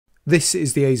This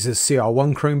is the ASUS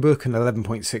CR1 Chromebook, an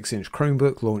 11.6-inch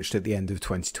Chromebook launched at the end of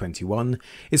 2021.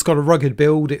 It's got a rugged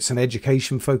build, it's an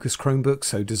education-focused Chromebook,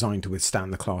 so designed to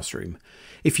withstand the classroom.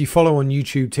 If you follow on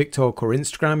YouTube, TikTok or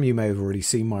Instagram, you may have already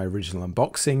seen my original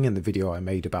unboxing and the video I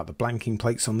made about the blanking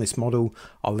plates on this model.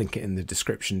 I'll link it in the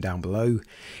description down below.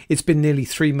 It's been nearly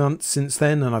 3 months since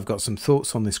then, and I've got some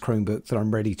thoughts on this Chromebook that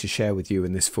I'm ready to share with you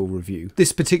in this full review.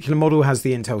 This particular model has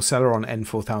the Intel Celeron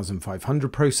N4500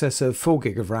 processor,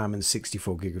 4GB of RAM and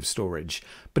 64GB of storage,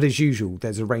 but as usual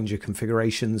there's a range of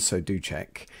configurations, so do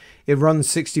check. It runs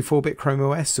 64-bit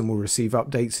ChromeOS and will receive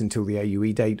updates until the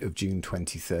AUE date of June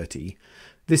 2030.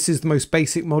 This is the most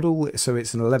basic model, so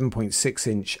it's an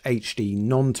 11.6-inch HD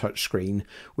non-touchscreen,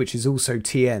 which is also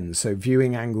TN, so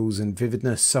viewing angles and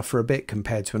vividness suffer a bit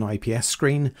compared to an IPS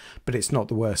screen, but it's not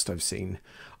the worst I've seen.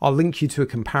 I'll link you to a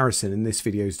comparison in this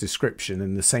video's description,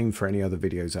 and the same for any other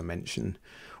videos I mention.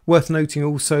 Worth noting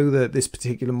also that this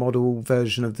particular model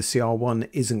version of the CR1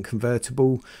 isn't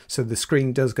convertible, so the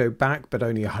screen does go back but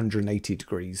only 180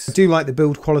 degrees. I do like the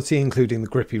build quality, including the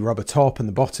grippy rubber top and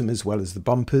the bottom as well as the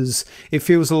bumpers. It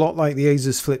feels a lot like the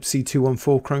ASUS Flip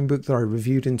C214 Chromebook that I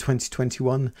reviewed in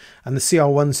 2021, and the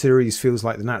CR1 series feels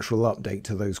like the natural update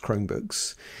to those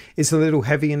Chromebooks. It's a little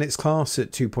heavy in its class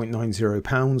at 2.90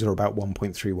 pounds or about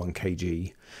 1.31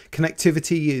 kg.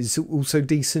 Connectivity is also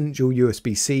decent, dual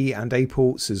USB-C and A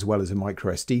ports, as well as a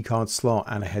micro SD card slot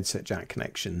and a headset jack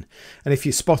connection. And if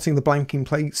you're spotting the blanking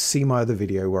plates, see my other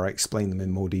video where I explain them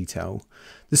in more detail.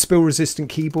 The spill resistant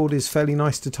keyboard is fairly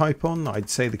nice to type on. I'd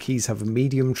say the keys have a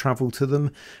medium travel to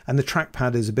them, and the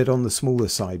trackpad is a bit on the smaller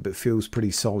side but feels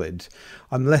pretty solid.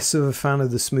 I'm less of a fan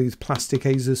of the smooth plastic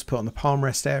ASUS put on the palm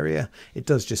rest area. It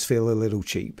does just feel a little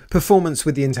cheap. Performance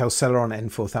with the Intel Celeron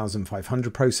N4500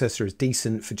 processor is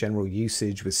decent for general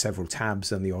usage with several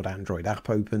tabs and the odd Android app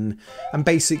open, and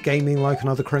basic gaming like on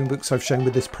other Chromebooks I've shown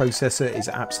with this processor is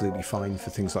absolutely fine for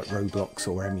things like Roblox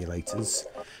or emulators.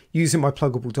 Using my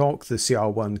pluggable dock, the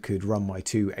CR1 could run my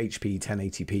two HP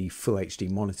 1080p Full HD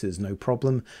monitors no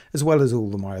problem, as well as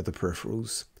all of my other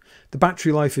peripherals. The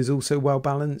battery life is also well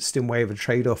balanced. In way of a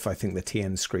trade-off, I think the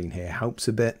TN screen here helps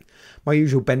a bit. My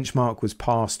usual benchmark was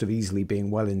passed of easily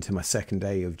being well into my second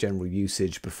day of general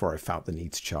usage before I felt the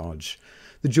need to charge.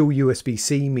 The dual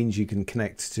USB-C means you can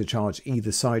connect to charge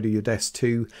either side of your desk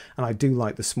too, and I do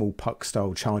like the small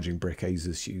puck-style charging brick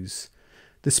ASUS use.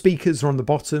 The speakers are on the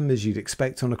bottom, as you'd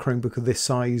expect on a Chromebook of this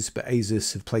size, but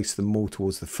ASUS have placed them more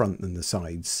towards the front than the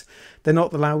sides. They're not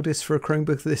the loudest for a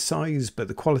Chromebook of this size, but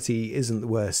the quality isn't the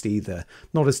worst either,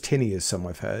 not as tinny as some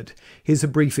I've heard. Here's a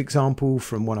brief example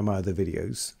from one of my other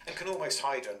videos. And can almost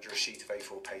hide under a sheet of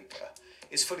A4 paper.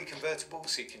 It's fully convertible,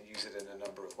 so you can use it in a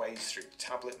number of ways through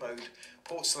tablet mode.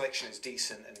 Port selection is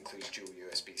decent and includes dual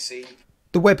USB-C.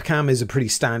 The webcam is a pretty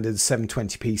standard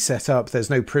 720p setup. There's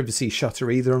no privacy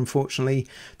shutter either, unfortunately.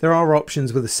 There are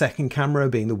options with a second camera,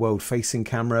 being the world-facing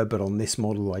camera, but on this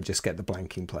model I just get the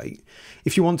blanking plate.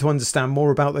 If you want to understand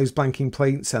more about those blanking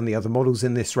plates and the other models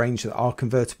in this range that are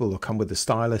convertible or come with a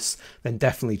stylus, then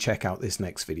definitely check out this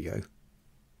next video.